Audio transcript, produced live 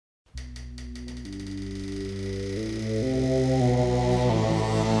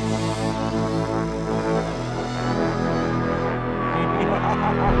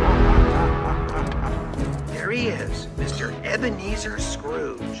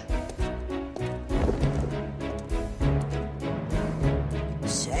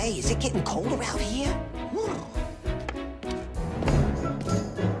Hey, is it getting colder out here?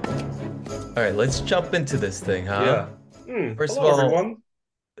 All right, let's jump into this thing, huh? Yeah. First of Hello, all, everyone.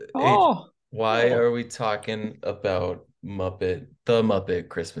 Age, Oh, why Oh, are we talking about the Muppet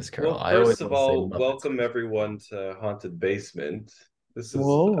Christmas Carol? well, I always first of want to say all, Muppets welcome Christmas. everyone to Haunted Basement. This is a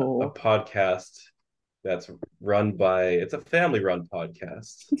whoa. podcast that's run by, it's a family-run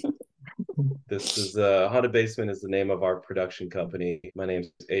podcast. This is Haunted Basement is the name of our production company. My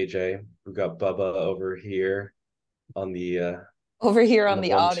name's AJ. We've got Bubba over here on Over here on on the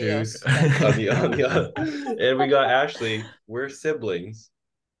the one audio twos and we got Ashley. We're siblings.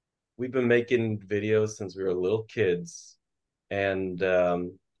 We've been making videos since we were little kids, and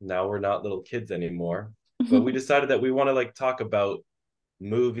now we're not little kids anymore. But we decided that we want to like talk about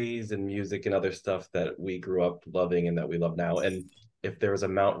movies and music and other stuff that we grew up loving and that we love now. And if there was a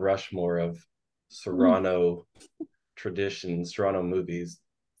Mount Rushmore of Serrano traditions, Serrano movies,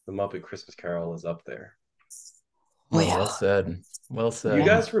 the Muppet Christmas Carol is up there. Oh No, yeah, well said. Well You said. yeah.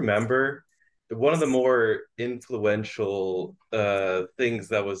 guys remember one of the more influential things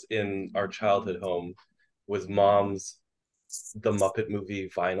that was in our childhood home was mom's the Muppet movie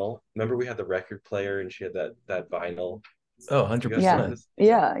vinyl. Remember we had the record player and she had that vinyl. Oh, Do you guys remember 100%. this?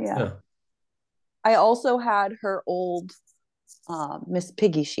 Yeah. Yeah. Yeah. I also had her old Miss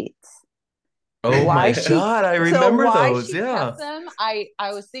Piggy sheets. Oh Why my she God, I so remember why those. she kept Yeah. them, I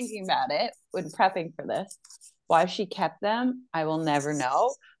was thinking about it when prepping for this. Why she kept them, I will never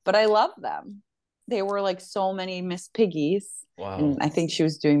know, but I love them. They were like so many Miss Piggies, and Wow. I think she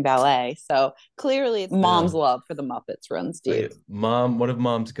was doing ballet. So clearly mom's Yeah. love for the Muppets runs deep. One of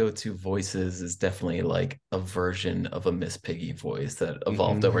mom's go-to voices is definitely like a version of a Miss Piggy voice that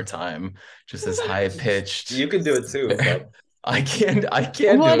evolved over Mm-hmm. time, just as high pitched. You can do it too, Bob. I can't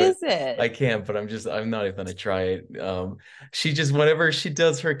What do is it. it? I can't, but I'm not even gonna try it. She just whenever she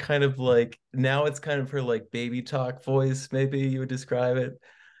does her kind of like now it's kind of her like baby talk voice, maybe you would describe it.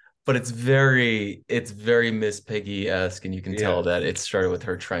 But it's very Miss Piggy-esque, and you can tell Yeah. that it started with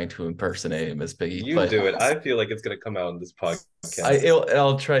her trying to impersonate Miss Piggy. You But do it. I feel like it's gonna come out in this I podcast.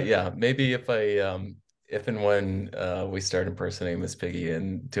 I'll try. Yeah, maybe if and when we start impersonating Miss Piggy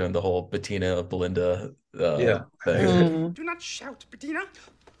and doing the whole Bettina Belinda Yeah. thing. Mm. Do not shout, Bettina.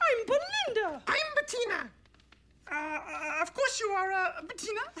 I'm Belinda. I'm Bettina. Of course you are,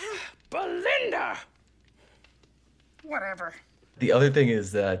 Bettina. Belinda. Whatever. The other thing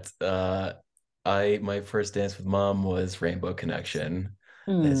is that I my first dance with mom was Rainbow Connection,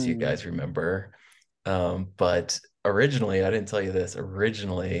 as you Mm. guys remember. But originally, I didn't tell you this.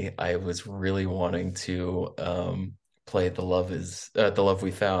 Originally, I was really wanting to play the Love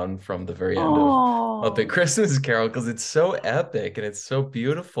We Found from the very end of Muppet Oh. Christmas Carol because it's so epic and it's so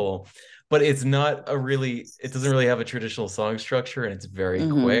beautiful. But it doesn't really have a traditional song structure and it's very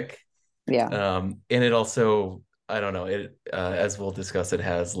Hmm. quick. Yeah. And it also, I don't know, as we'll discuss, it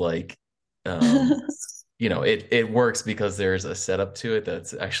has like um it works because there's a setup to it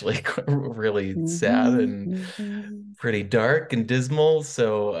that's actually really sad Mhm, and mhm. pretty dark and dismal.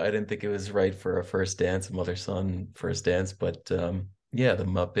 So I didn't think it was right for a first dance, mother-son first dance. But yeah, the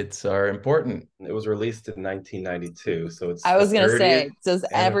Muppets are important. It was released in 1992, so it's I the was gonna 30th say, does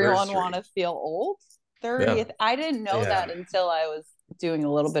everyone want anniversary. to feel old? Yeah. 30th. I didn't know that Yeah. until I was doing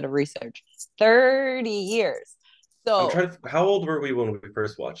a little bit of research. 30 years. I'm So trying to, how old were we when we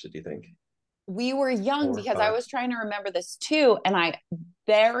first watched it, do you think? we were young Four or because I five? was trying to remember this too. And I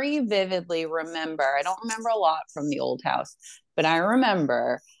very vividly remember, I don't remember a lot from the old house, but I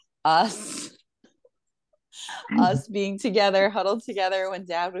remember us us being together, huddled together when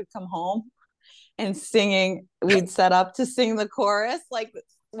dad would come home and singing. We'd set up to sing the chorus. Like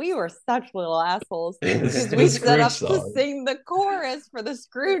we were such little assholes because The we'd set Scrooge up to song. sing the chorus for the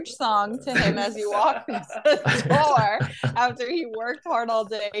Scrooge song to him as he walked through the door after he worked hard all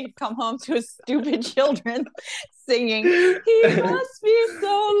day. He'd come home to his stupid children singing, "He must be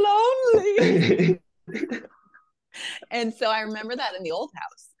so lonely." And so I remember that in the old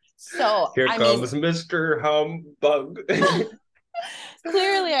house. So, Here I mean, comes Mr. Humbug.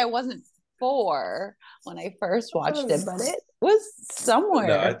 clearly I wasn't four when I first watched it, but it was No, I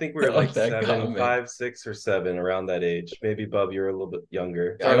somewhere. think we I were like like that seven, comment. 5, 6, or 7 around that age. Maybe Bub, you were a little bit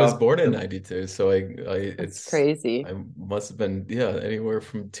younger. I Start was off born in the 92, so That's crazy. I must have been, yeah, anywhere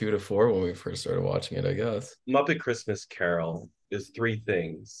from 2 to 4 when we first started watching it, I guess. Muppet Christmas Carol is three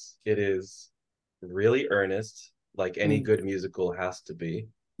things. It is really earnest, like any Mm. good musical has to be.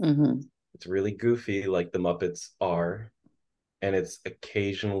 Hmm. It's really goofy, like the Muppets are, and it's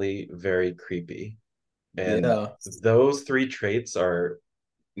occasionally very creepy. And Yeah. those three traits are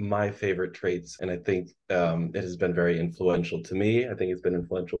my favorite traits. And I think it has been very influential to me. I think it's been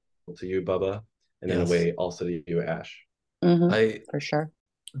influential to you, Bubba, and in a Yes. way also to you, Ash. I For sure.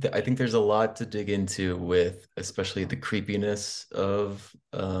 I think there's a lot to dig into with especially the creepiness of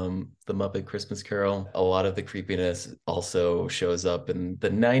the Muppet Christmas Carol. A lot of the creepiness also shows up in the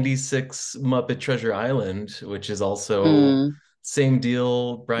 96 Muppet Treasure Island, which is also same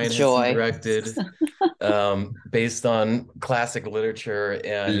deal. Brian Henson Joy. directed, based on classic literature.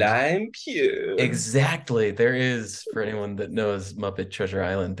 And Lime Pew. exactly, there is, for anyone that knows Muppet Treasure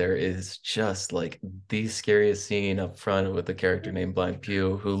Island, there is just like the scariest scene up front with a character named Blind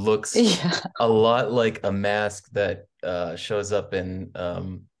Pew who looks Yeah. a lot like a mask that shows up in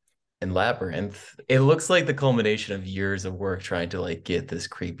Labyrinth. It looks like the culmination of years of work trying to like get this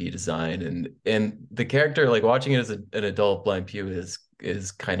creepy design, and the character, like watching it as an adult, Blind Pew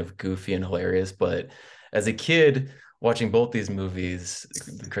is kind of goofy and hilarious, but as a kid watching both these movies,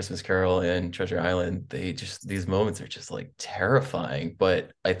 The Christmas Carol and Treasure Island, these moments are just like terrifying.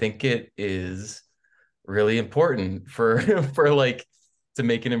 But I think it is really important for for like to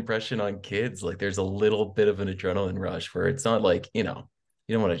make an impression on kids. Like there's a little bit of an adrenaline rush where it's not like, you don't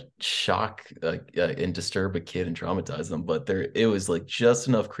want to shock and disturb a kid and traumatize them, but it was like just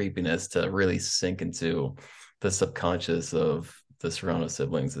enough creepiness to really sink into the subconscious of the Serrano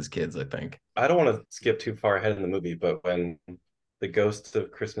siblings as kids, I think. I don't want to skip too far ahead in the movie, but when the ghost of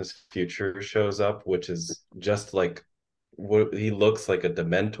Christmas Future shows up, which is just like what he looks like a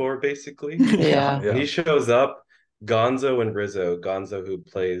Dementor, basically. Yeah. When he shows up, Gonzo and Rizzo, Gonzo who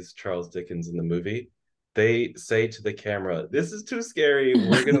plays Charles Dickens in the movie, they say to the camera, "This is too scary.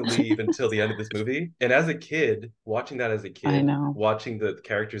 We're gonna leave until the end of this movie." And as a kid, watching that as a I kid, know. watching the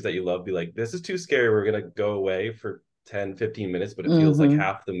characters that you love be like, "This is too scary. We're gonna go away for 10, 15 minutes," but it feels like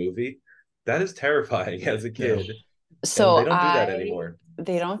half the movie. That is terrifying as a kid. Yeah. And they So don't do that anymore.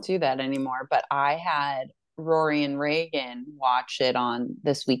 they don't do that anymore, but I had Rory and Reagan watch it on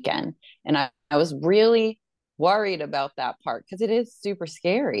this weekend, and I was really worried about that part because it is super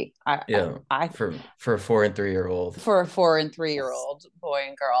scary. Yeah, I for a 4 and 3 year old. For a 4 and 3-year-old boy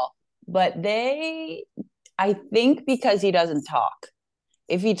and girl, but I think because he doesn't talk.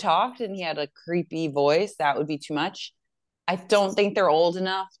 If he talked and he had a creepy voice, that would be too much. I don't think they're old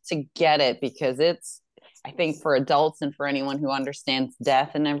enough to get it because I think for adults and for anyone who understands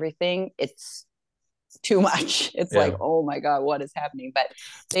death and everything, it's too much. It's like, oh my God, what is happening? But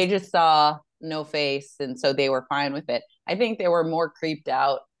they just saw no face. And so they were fine with it. I think they were more creeped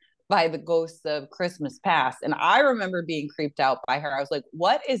out by the ghosts of Christmas past. And I remember being creeped out by her. I was like,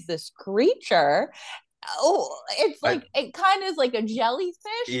 what is this creature? Oh, it's like it kind of is like a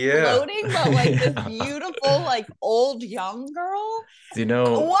jellyfish floating, but like this beautiful, like old young girl. Do you know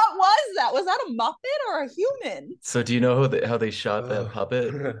what was that? Was that a Muppet or a human? So do you know how they shot that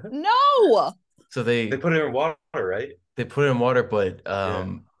puppet? No. So they put it in water, right? They put it in water, but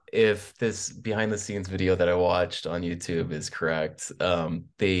if this behind the scenes video that I watched on YouTube is correct,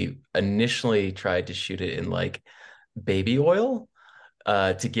 they initially tried to shoot it in like baby oil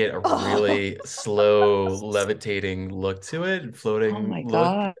to get a really slow levitating look to it, floating look.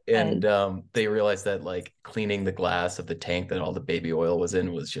 God. And they realized that like cleaning the glass of the tank that all the baby oil was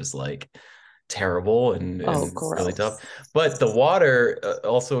in was just like terrible and really tough. But the water,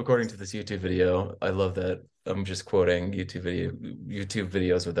 also according to this YouTube video, I love that I'm just quoting YouTube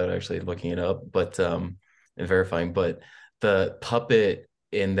videos without actually looking it up, but and verifying. But the puppet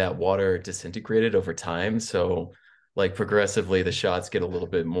in that water disintegrated over time, so like progressively the shots get a little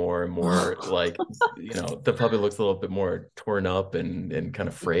bit more and more like the puppet looks a little bit more torn up and kind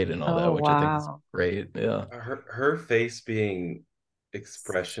of frayed and all that, which I think is great. Yeah, her face being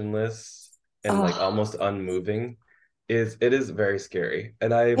expressionless and like almost unmoving it is very scary,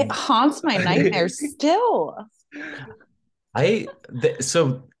 and it haunts my nightmares still. I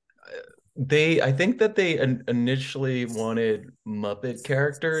think that they initially wanted Muppet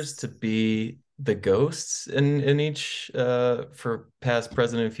characters to be the ghosts in each for past,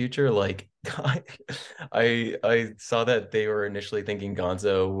 present, and future. Like I saw that they were initially thinking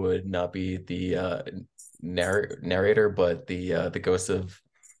Gonzo would not be the narrator, but the ghost of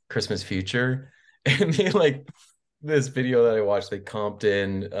Christmas Future. And they like this video that I watched, they comped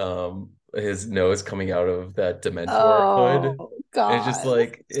in his nose coming out of that Dementor hood. God. It's just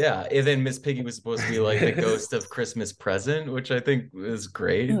like, yeah. And then Miss Piggy was supposed to be like the ghost of Christmas Present, which I think is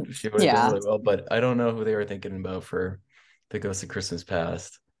great. She would have done really well, but I don't know who they were thinking about for the ghost of Christmas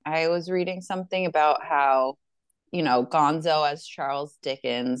Past. I was reading something about how Gonzo as Charles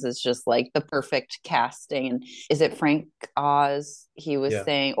Dickens is just like the perfect casting. And is it Frank Oz? He was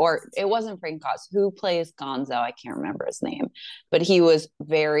saying, or it wasn't Frank Oz. Who plays Gonzo? I can't remember his name, but he was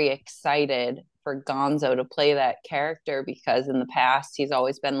very excited for Gonzo to play that character because in the past he's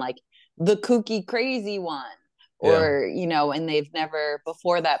always been like the kooky crazy one, or and they've never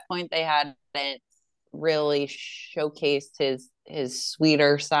before that point they hadn't really showcased his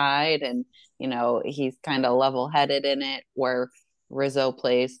sweeter side, and he's kind of level-headed in it, where Rizzo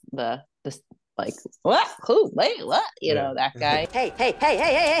plays the like what who wait what that guy.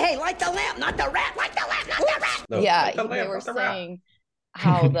 Hey, light the lamp, not the rat, light the lamp, not the rat. No, Yeah, like the they lamp, were not the rat. saying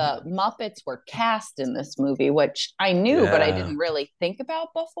how the Muppets were cast in this movie, which I knew, but I didn't really think about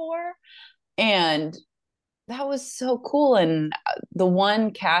before. And that was so cool. And the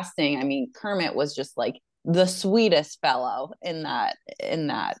one casting, I mean, Kermit was just like the sweetest fellow in that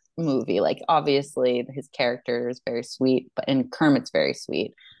movie. Like, obviously his character is very sweet, and Kermit's very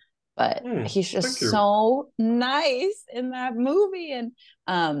sweet, but he's just so nice in that movie. And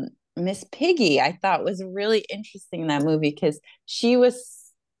Miss Piggy, I thought, was really interesting in that movie, because she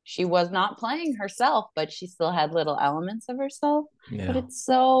was not playing herself, but she still had little elements of herself. But it's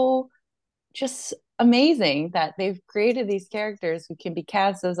so just amazing that they've created these characters who can be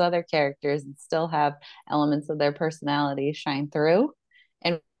cast as other characters and still have elements of their personality shine through,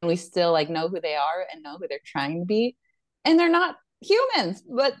 and we still like know who they are and know who they're trying to be, and they're not humans,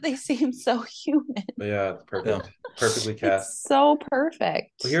 but they seem so human. Yeah, perfect. Perfectly cast. It's so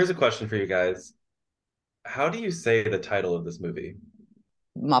perfect. Well, here's a question for you guys. How do you say the title of this movie?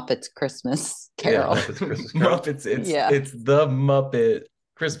 Muppets Christmas Carol. Muppets Christmas Carol. Muppets. It's the Muppet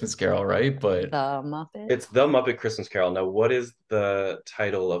Christmas Carol, right? But the Muppet. It's the Muppet Christmas Carol. Now, what is the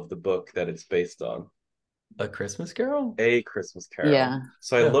title of the book that it's based on? A Christmas Carol? A Christmas Carol. Yeah.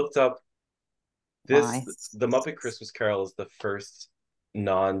 So I looked up Why? the Muppet Christmas Carol is the first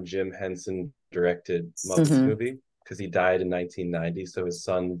non-Jim Henson directed Muppets movie, because he died in 1990. So his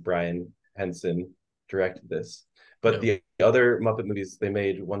son, Brian Henson, directed this. But the other Muppet movies, they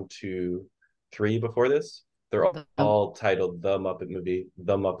made 1, 2, 3 before this. They're all titled The Muppet Movie,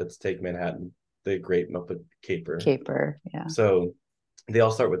 The Muppets Take Manhattan, The Great Muppet Caper. Yeah. So they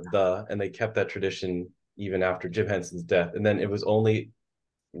all start with the, and they kept that tradition even after Jim Henson's death. And then it was only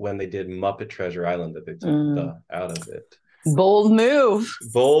when they did Muppet Treasure Island that they took the out of it. Bold move.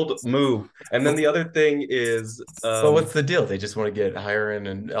 And then the other thing is, well, what's the deal? They just want to get higher in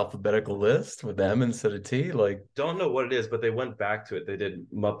an alphabetical list with M instead of T? Like, don't know what it is, but they went back to it. They did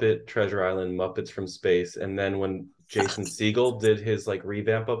Muppet Treasure Island, Muppets from Space, and then when Jason Segel did his like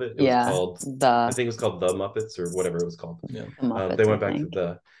revamp of it, it was called I think it was called The Muppets or whatever it was called. Yeah. Muppets, they went back to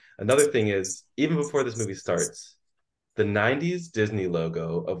the. Another thing is, even before this movie starts, the 90s Disney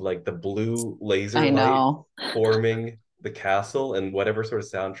logo of like the blue laser light forming the castle and whatever sort of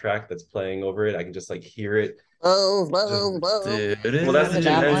soundtrack that's playing over it, I can just like hear it. Well, that's the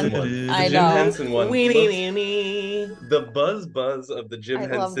Jim Henson one. The Jim Henson one. The buzz of the Jim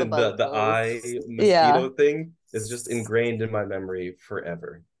Henson, the eye mosquito thing is just ingrained in my memory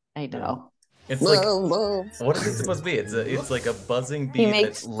forever. I know. It's like, what is it supposed to be? It's like a buzzing beat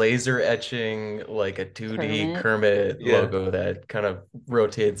that's laser etching like a 2D Kermit logo that kind of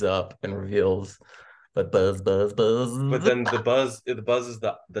rotates up and reveals. But buzz. But then the buzz is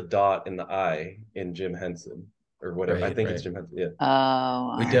the dot in the eye in Jim Henson or whatever. I think it's Jim Henson. Yeah.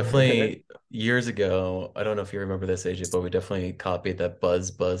 Oh. We definitely years ago. I don't know if you remember this, AJ, but we definitely copied that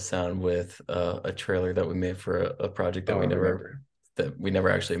buzz sound with a trailer that we made for a project that we never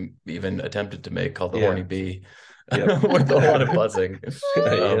actually even attempted to make, called The Horny Bee. With a lot of buzzing.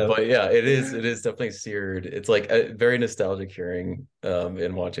 But yeah, it is definitely seared. It's like a very nostalgic hearing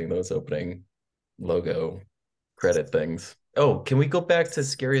in watching those opening logo credit things. Oh, can we go back to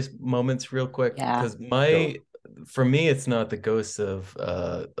scariest moments real quick? Because for me, it's not the ghosts of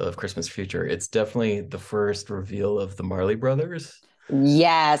Christmas Future. It's definitely the first reveal of the Marley Brothers.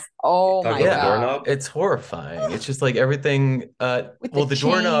 Yes. Oh my god. Doorknob? It's horrifying. It's just like everything. The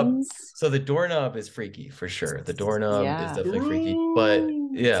doorknob. So the doorknob is freaky for sure. The doorknob is definitely freaky. But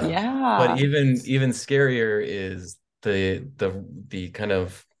but even scarier is the kind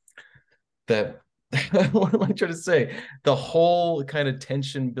of that. What am I trying to say? The whole kind of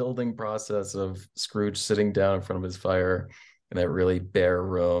tension building process of Scrooge sitting down in front of his fire in that really bare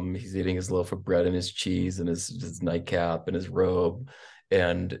room. He's eating his loaf of bread and his cheese and his nightcap and his robe.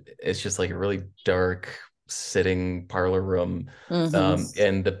 And it's just like a really dark sitting parlor room.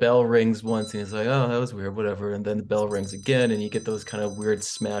 And the bell rings once and he's like, oh, that was weird, whatever. And then the bell rings again and you get those kind of weird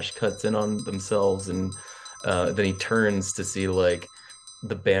smash cuts in on themselves. And then he turns to see like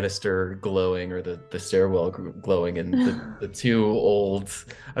the banister glowing or the stairwell glowing, and the two old,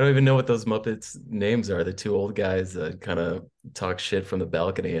 I don't even know what those Muppets names are, the two old guys that kind of talk shit from the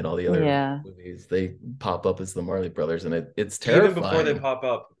balcony and all the other movies, they pop up as the Marley Brothers, and it's terrifying. Even before they pop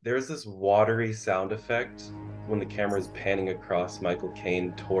up, there's this watery sound effect when the camera is panning across Michael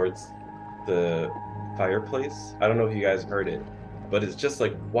Caine towards the fireplace. I don't know if you guys heard it, but it's just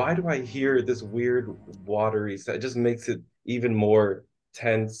like, why do I hear this weird watery sound? It just makes it even more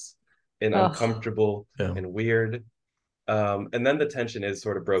tense and Oh, uncomfortable Yeah. and weird. And then the tension is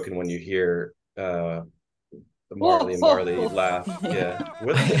sort of broken when you hear Marley and Marley laugh. Yeah.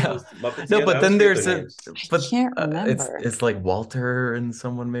 What's the name of Yeah. those Muppets No, again? I but always then forget their there's names. I but can't it's remember. like Walter and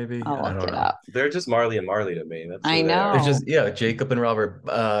someone maybe. I'll I look don't it know. up. They're just Marley and Marley to me. That's I who they There's are. know. just Jacob and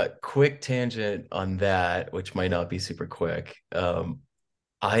Robert. Quick tangent on that, which might not be super quick. So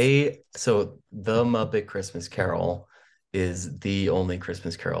the Muppet Christmas Carol is the only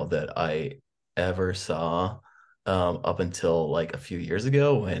Christmas Carol that I ever saw up until like a few years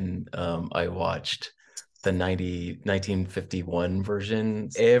ago when I watched the 1951 version.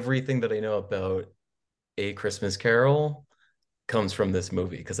 Everything that I know about A Christmas Carol comes from this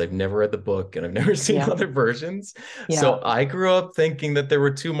movie because I've never read the book and I've never seen Yeah. other versions. Yeah. So I grew up thinking that there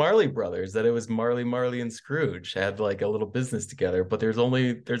were two Marley brothers, that it was Marley and Scrooge had like a little business together, but there's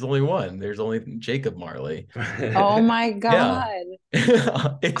only one. There's only Jacob Marley. Oh my Yeah. God.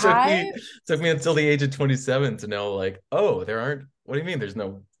 It I took me until the age of 27 to know like, oh, there aren't, what do you mean there's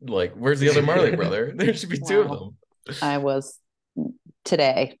no, like, where's the other Marley brother? There should be two of wow. them. I was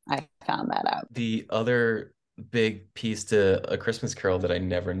today. I found that out. The other big piece to A Christmas Carol that I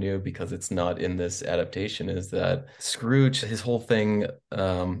never knew because it's not in this adaptation is that Scrooge, his whole thing,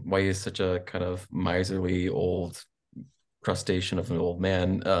 why he's such a kind of miserly old crustacean of an old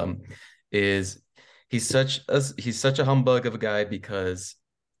man, is he's such a humbug of a guy because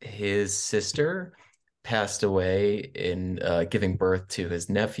his sister passed away in giving birth to his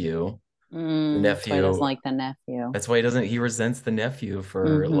nephew. The That's why he doesn't nephew like the nephew. That's why he resents the nephew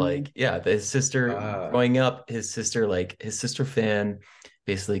for Hmm. like, yeah, his sister Ah, growing up, his sister Fan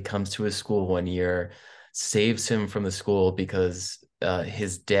basically comes to his school one year, saves him from the school because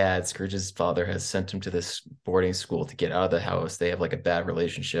his dad, Scrooge's father, has sent him to this boarding school to get out of the house. They have like a bad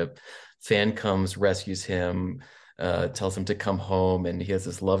relationship. Fan comes, rescues him, tells him to come home, and he has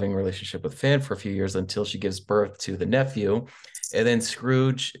this loving relationship with Fan for a few years until she gives birth to the nephew. And then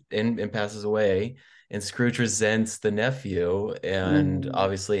Scrooge and passes away, and Scrooge resents the nephew and Mm.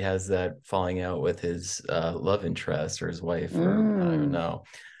 obviously has that falling out with his love interest or his wife, or I don't even Mm. know.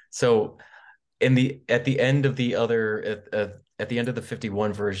 So in the at the end of the other at the end of the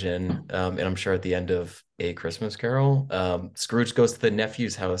 51 version, and I'm sure at the end of A Christmas Carol, Scrooge goes to the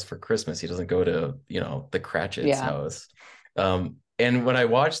nephew's house for Christmas. He doesn't go to, the Cratchit's Yeah. house. And when I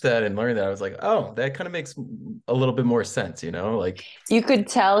watched that and learned that, I was like, oh, that kind of makes a little bit more sense, like, You could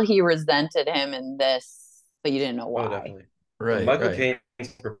tell he resented him in this, but you didn't know oh, why. definitely. right, Michael right.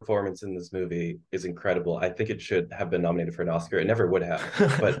 Caine's performance in this movie is incredible. I think it should have been nominated for an Oscar. It never would have,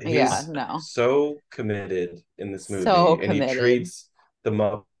 but Yeah, he's no. so committed in this So movie, and he committed. treats the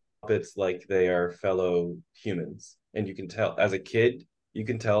Muppets like they are fellow humans. And you can tell, as a kid, you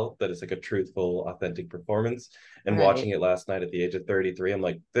can tell that it's like a truthful, authentic performance. And watching Right. it last night at the age of 33, I'm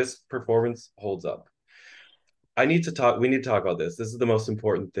like, this performance holds up. We need to talk about this. This is the most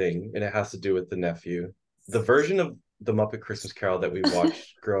important thing, and it has to do with the nephew. The version of the Muppet Christmas Carol that we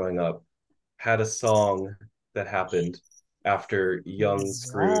watched growing up had a song that happened after young Love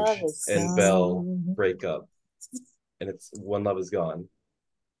Scrooge is and Belle gone. break up, and it's One Love Is Gone,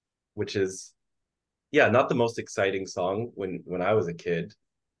 which is, yeah, not the most exciting song when I was a kid,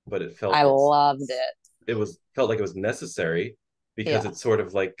 but I loved it. felt like it was necessary because Yeah. it's sort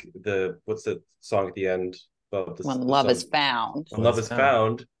of like the what's the song at the end of When the love is song found. When Love Was Is found.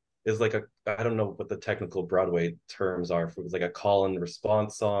 Found is like a, I don't know what the technical Broadway terms are. If it was like a call and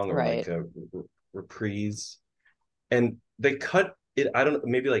response song or like Right. a reprise. And they cut it, I don't know,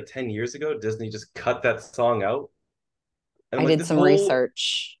 maybe like 10 years ago, Disney just cut that song out. And I'm I like, did this some whole,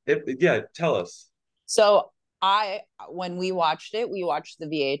 research. yeah, tell us. So when we watched it, we watched the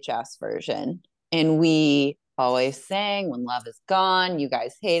VHS version and we always sang When Love Is Gone. You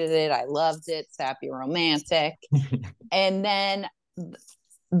guys hated it. I loved it. Sappy romantic. And then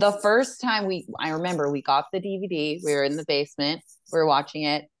the first time I remember we got the DVD, we were in the basement, we were watching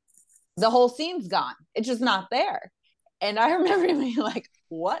it. The whole scene's gone. It's just not there. And I remember being like,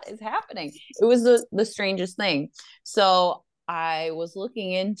 what is happening? It was the strangest thing. So I was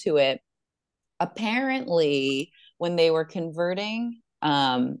looking into it. Apparently, when they were converting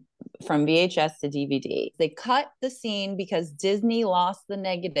from VHS to DVD, they cut the scene because Disney lost the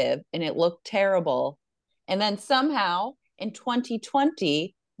negative and it looked terrible. And then somehow in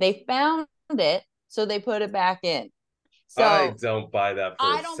 2020, they found it, so they put it back in. I So don't buy that for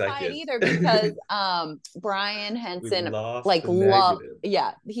a I don't buy it second. either because Brian We Henson lost like the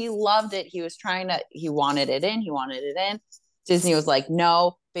negative. he loved it. He wanted it in, Disney was like,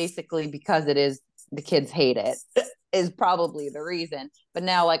 no, basically because it is the kids hate it is probably the reason. But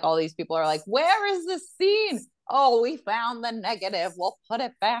now like all these people are like, where is this scene? Oh, we found the negative. We'll put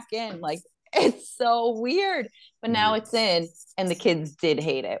it back in. Like it's so weird. But now it's in, and the kids did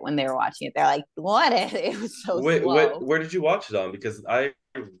hate it when they were watching it. They're like, what? It was so slow. Where did you watch it on? Because I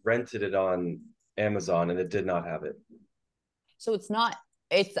rented it on Amazon and it did not have it. So it's not.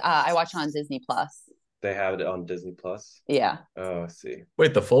 It's I watch it on Disney Plus. They have it on Disney Plus. Yeah. Oh, I see.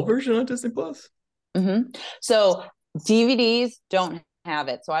 Wait, the full version on Disney Plus? So DVDs don't have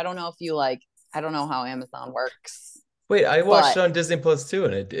it. So I don't know if you like. I don't know how Amazon works. Wait, I watched it on Disney Plus too,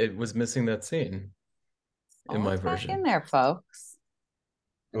 and it was missing that scene in my version. Back in there, folks.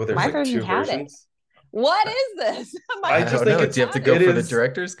 Well, there's my like version two had versions. What is this? I just think do you have to go for the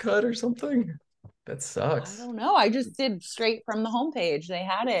director's cut or something? That sucks. I don't know. I just did straight from the homepage. They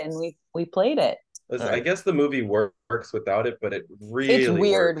had it, and we played it. I guess the movie works without it, but it really it's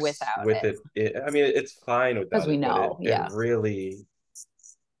weird works without with it. I mean, it's fine without we it, know, but it really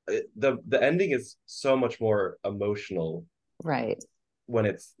the ending is so much more emotional, right? When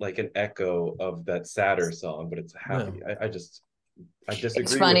it's like an echo of that sadder song, but it's happy. I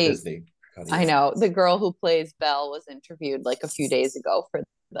disagree with Disney. I know the girl who plays Belle was interviewed like a few days ago for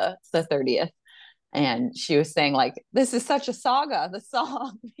the 30th. And she was saying like, this is such a saga, the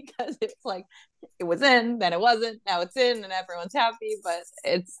song, because it's like, it was in, then it wasn't, now it's in and everyone's happy. But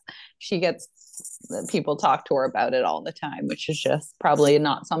she gets people talk to her about it all the time, which is just probably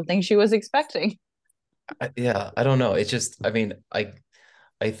not something she was expecting. Yeah, I don't know. It's just, I mean,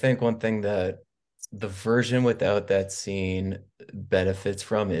 I think one thing that the version without that scene benefits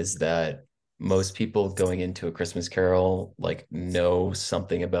from is that most people going into A Christmas Carol like know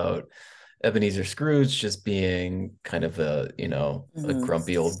something about Ebenezer Scrooge just being kind of a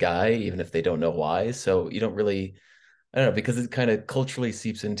grumpy old guy, even if they don't know why. So you don't really, I don't know, because it kind of culturally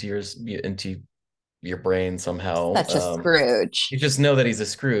seeps into your brain somehow. Such a Scrooge. You just know that he's a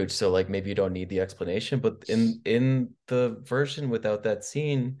Scrooge, so like maybe you don't need the explanation. But in the version without that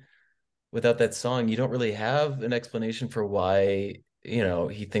scene, without that song, you don't really have an explanation for why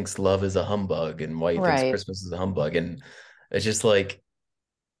he thinks love is a humbug and why he thinks Christmas is a humbug, and it's just like,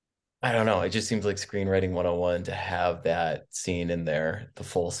 I don't know. It just seems like screenwriting 101 to have that scene in there, the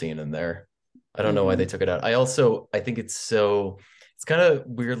full scene in there. I don't know why they took it out. I think it's kind of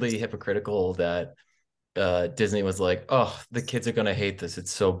weirdly hypocritical that Disney was like, oh, the kids are going to hate this.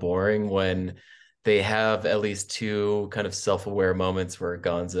 It's so boring, when they have at least two kind of self-aware moments where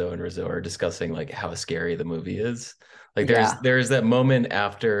Gonzo and Rizzo are discussing like how scary the movie is. Like there's that moment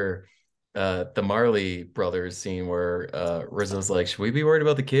after the Marley Brothers scene where Rizzo's like, should we be worried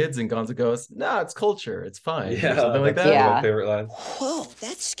about the kids? And Gonzo goes, no, it's culture, it's fine. Yeah, or something like that. One of my favorite lines. Whoa,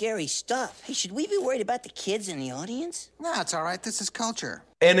 that's scary stuff. Hey, should we be worried about the kids in the audience? No, it's all right. This is culture.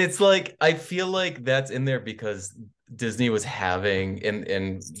 And it's like, I feel like that's in there because Disney was having,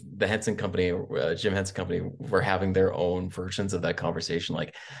 and the Henson Company, Jim Henson Company, were having their own versions of that conversation.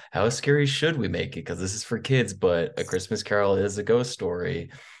 Like, how scary should we make it? Because this is for kids, but A Christmas Carol is a ghost story.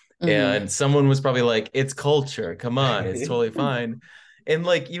 And someone was probably like, it's culture. Come on, it's totally fine. And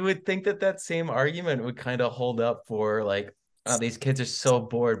like, you would think that same argument would kind of hold up for like, oh, these kids are so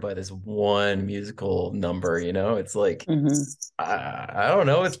bored by this one musical number, It's like, I don't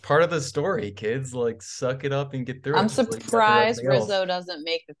know. It's part of the story, kids. Like, suck it up and get through it. I'm surprised Rizzo doesn't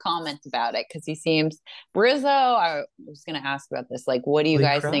make a comment about it, because he seems Rizzo. I was going to ask about this. Like, what do you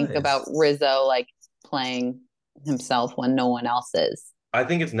guys think about Rizzo like playing himself when no one else is? I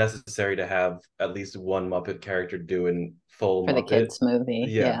think it's necessary to have at least one Muppet character doing full for Muppet. The kids movie.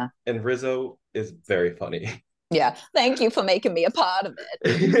 Yeah. And Rizzo is very funny. Yeah. Thank you for making me a part of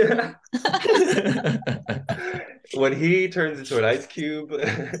it. When he turns into an ice cube,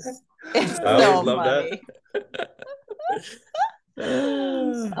 it's I so love funny.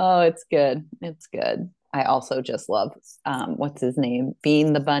 that. Oh, it's good. It's good. I also just love what's his name?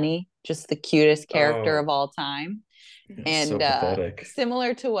 Bean the Bunny, just the cutest character of all time. And so pathetic.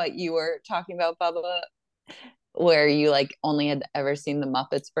 Similar to what you were talking about, Bubba, where you like only had ever seen the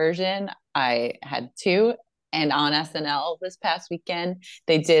Muppets version, I had two. And on SNL this past weekend,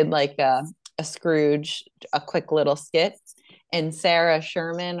 they did like a Scrooge, a quick little skit. And Sarah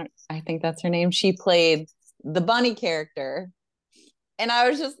Sherman, I think that's her name, she played the bunny character. And I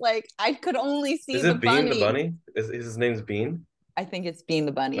was just like, I could only see Is the it Bean bunny. the bunny? Is his name's Bean? I think it's Bean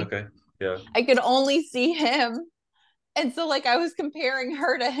the Bunny. Okay, yeah. I could only see him. And so like I was comparing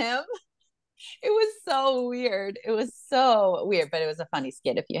her to him. It was so weird. It was so weird, but it was a funny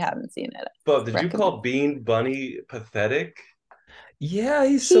skit if you haven't seen it. But did you call Bean Bunny pathetic? Yeah,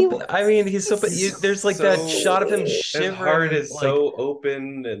 he's He so. I mean, he's so. There's like that So shot of him his heart shivering, is like so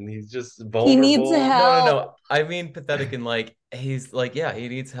open and he's just he needs vulnerable. help. no. I mean, pathetic and like he's like, yeah, he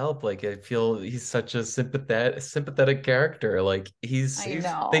needs help. Like I feel he's such a sympathetic character. Like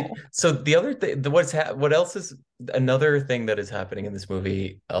I they. know. So the other thing, what else is another thing that is happening in this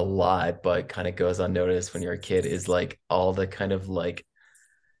movie a lot, but kind of goes unnoticed when you're a kid is like all the kind of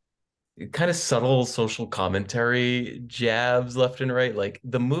subtle social commentary jabs left and right. Like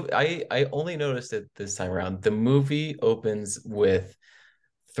the movie, I only noticed it this time around. The movie opens with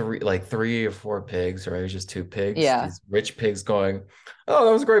three or four pigs, or maybe just two pigs, Yeah. these rich pigs going, "Oh,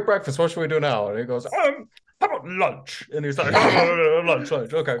 that was a great breakfast. What should we do now?" And he goes, how about lunch?" And he's like, lunch,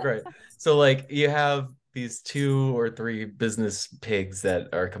 lunch. Okay, great. So like you have these two or three business pigs that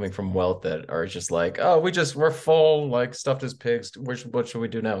are coming from wealth that are just like, "Oh, we're full, like stuffed as pigs. What should we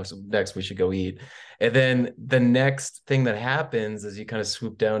do now? So next we should go eat." And then the next thing that happens as you kind of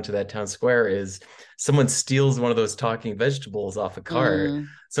swoop down to that town square is someone steals one of those talking vegetables off a cart. Mm,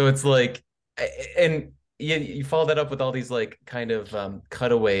 So it's like, and you follow that up with all these like kind of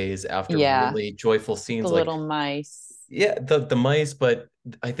cutaways after yeah. really joyful The scenes, like little mice. yeah, the mice, but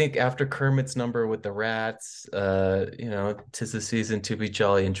I think after Kermit's number with the rats, tis the season to be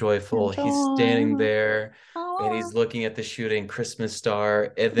jolly and joyful. He's standing Enjoy. there and he's looking at the shooting Christmas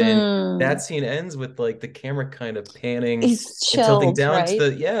star, and then that Mm. scene ends with like the camera kind of panning He's and tilting chilled, down to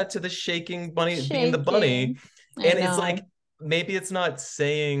right? the shaking bunny being the bunny, Shaking. I and it's like know. maybe it's not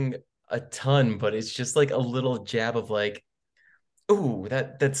saying a ton, but it's just like a little jab of like, ooh,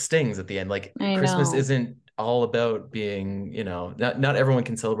 that stings at the end. Like I Christmas know. isn't all about being, not everyone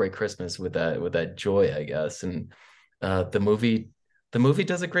can celebrate Christmas with that joy, I guess. And the movie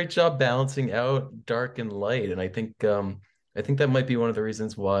does a great job balancing out dark and light. And I think that might be one of the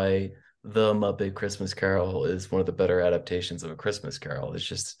reasons why the Muppet Christmas Carol is one of the better adaptations of A Christmas Carol. It's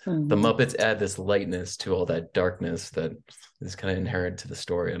just the Mhm. Muppets add this lightness to all that darkness that is kind of inherent to the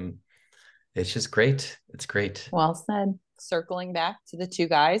story. And it's just great. It's great. Well said. Circling back to the two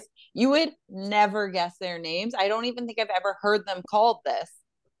guys, you would never guess their names. I don't even think I've ever heard them called this.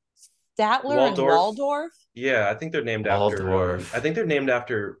 Statler and Waldorf. Waldorf, Yeah, I think they're named after I Waldorf. think they're named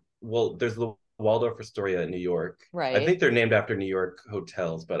after, well, there's the Waldorf Astoria in New York. I right? think they're named after New York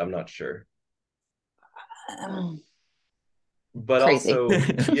hotels, but I'm not sure. Um, But Crazy. also,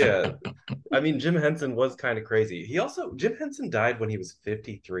 yeah, I mean, Jim Henson was kind of crazy. Jim Henson died when he was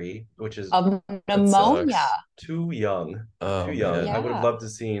 53, which is Of That pneumonia. sucks. too young. Too Oh young. I man. would have Yeah, loved to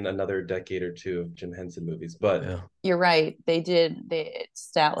seen another decade or two of Jim Henson movies, but Yeah. you're right. They did the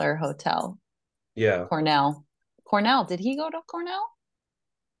Statler Hotel. yeah, Cornell. Cornell. Did he go to Cornell?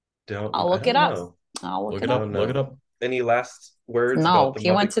 I'll I look it don't up. know. I'll look Look it it I up. up. don't Look it know. up. Any last words about No, the he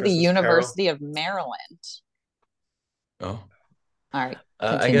Muppet went to the Christmas Carol? University of Maryland. Oh. All right,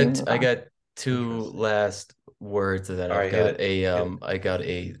 I continue, got move I on. got two Interesting. last words, and then All right, hit it. Hit it. I got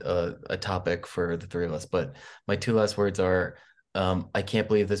a topic for the three of us. But my two last words are I can't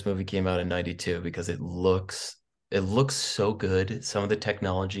believe this movie came out in 92 because it looks so good. Some of the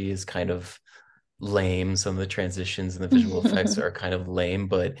technology is kind of lame. Some of the transitions and the visual effects are kind of lame,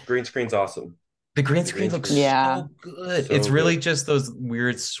 but Green screen's awesome. the green The screen green looks screen, Yeah, so good. It's so really good. just those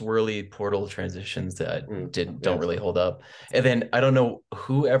weird swirly portal transitions that don't Yeah. really hold up. And then I don't know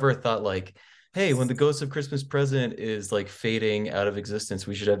whoever thought like, hey, when the Ghost of Christmas Present is like fading out of existence,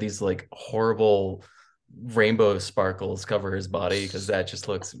 we should have these like horrible rainbow sparkles cover his body because that just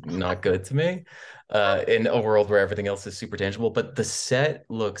looks not good to me. In a world where everything else is super tangible, but the set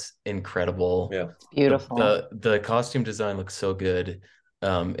looks incredible. Yeah. The beautiful. the costume design looks so good.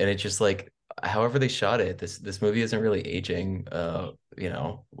 And it's just like however they shot it, this movie isn't really aging.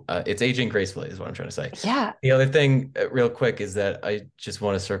 It's aging gracefully, is what I'm trying to say. Yeah. The other thing, real quick, is that I just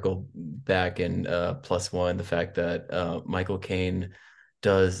want to circle back and plus one the fact that Michael Caine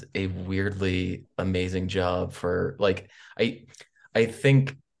does a weirdly amazing job for like I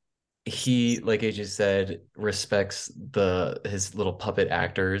think he, like AJ said, respects his little puppet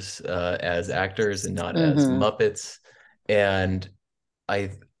actors as actors and not as Hmm. Muppets. And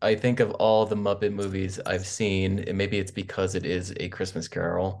I think of all the Muppet movies I've seen, and maybe it's because it is a Christmas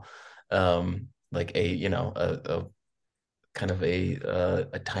Carol, like a kind of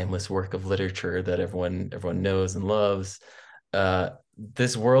a timeless work of literature that everyone knows and loves.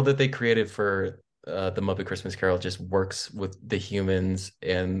 This world that they created for the Muppet Christmas Carol just works with the humans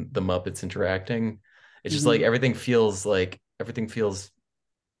and the Muppets interacting. It's just Hmm. like everything feels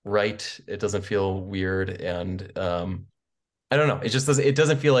right. It doesn't feel weird, and I don't know. It just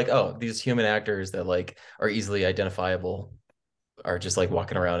doesn't feel like, oh, these human actors that like are easily identifiable are just like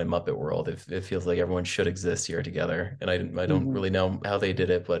walking around in Muppet World. It feels like everyone should exist here together. And I don't Mhm. really know how they did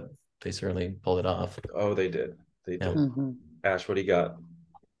it, but they certainly pulled it off. Oh, they did. They Yeah. did. Mhm. Ash, what do you got?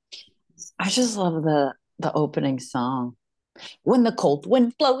 I just love the opening song. When the cold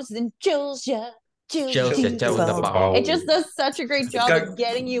wind blows and chills you, chills Chills you you to to the the bone. bone. It just does such a great It's job got- of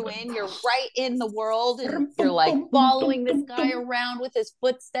getting you in. You're right in the world, and you're like following this guy around with his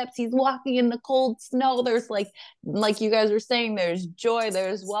footsteps. He's walking in the cold snow. There's like you guys were saying, there's joy,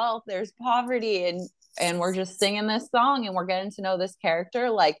 there's wealth, there's poverty, and we're just singing this song, and we're getting to know this character.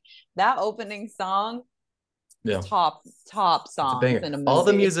 Like that opening song, Yeah. top It's a songs banger. in a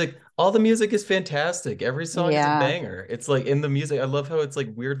movie. All the music is fantastic. Every song is a Yeah. banger. It's like in the music, I love how it's like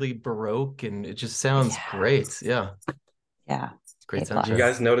weirdly Baroque and it just sounds Yeah. great. Yeah. Yeah. Great A+. Do you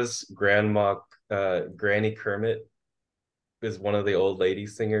guys notice Granny Kermit is one of the old lady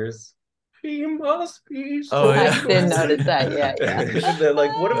singers? She must be so Oh, yeah. I did notice that. Yeah. They're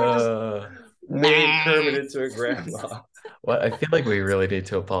like, what if we just Uh, made Kermit into a grandma? well, I feel like we really need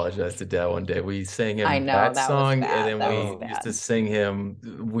to apologize to Dad one day. We sang I him know, that that was song, bad. and then That we was used to bad. sing him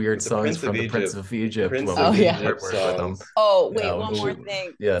weird The songs Prince of from the Prince Egypt. of Egypt Prince when of we did Egypt artwork with him. songs. Oh, wait, Yeah, one more we-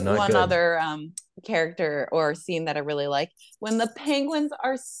 thing. yeah, not One good. other character or scene that I really like when the penguins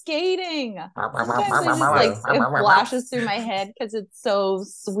are skating. Sometimes it just like it flashes through my head because it's so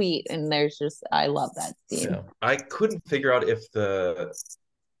sweet, and I love that scene. Yeah. I couldn't figure out if the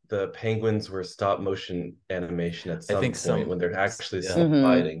penguins were stop motion animation at some think point some- when they're actually yeah.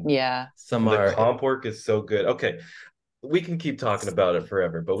 sliding. Yeah. Some And the are. comp work is so good. Okay, we can keep talking about it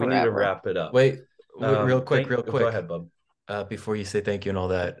forever, but we need to Forever. wrap it up. Wait, real quick. Go ahead, bub. Before you say thank you and all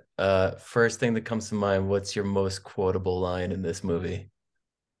that, first thing that comes to mind, what's your most quotable line in this movie?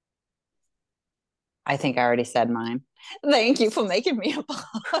 I think I already said mine. Thank you for making me a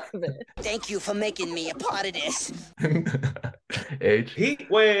part of it. Thank you for making me a part of this. H. Heat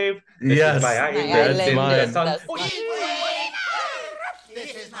wave. This Yes, is my My island that's in mine. the sun.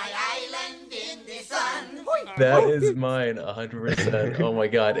 This is my island in the sun. That is mine, 100%. Oh my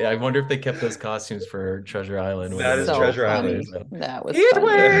God. I wonder if they kept those costumes for Treasure Island. when That they is were- Treasure funny. Island. That was Heat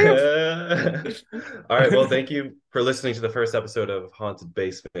funny. All right. Well, thank you for listening to the first episode of Haunted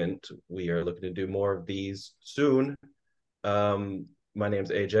Basement. We are looking to do more of these soon. My name's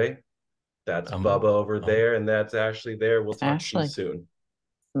AJ. That's Bubba over there, and that's Ashley there. We'll talk to you Ashley. soon.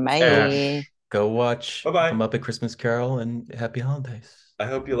 Bye. Ash. Go watch Bye-bye. A Muppet Christmas Carol and happy holidays. I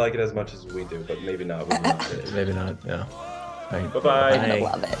hope you like it as much as we do, but maybe not. We love it. Maybe not. Yeah. All right, Bye-bye. I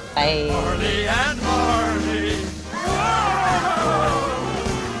love it. Bye. Marley and Marley.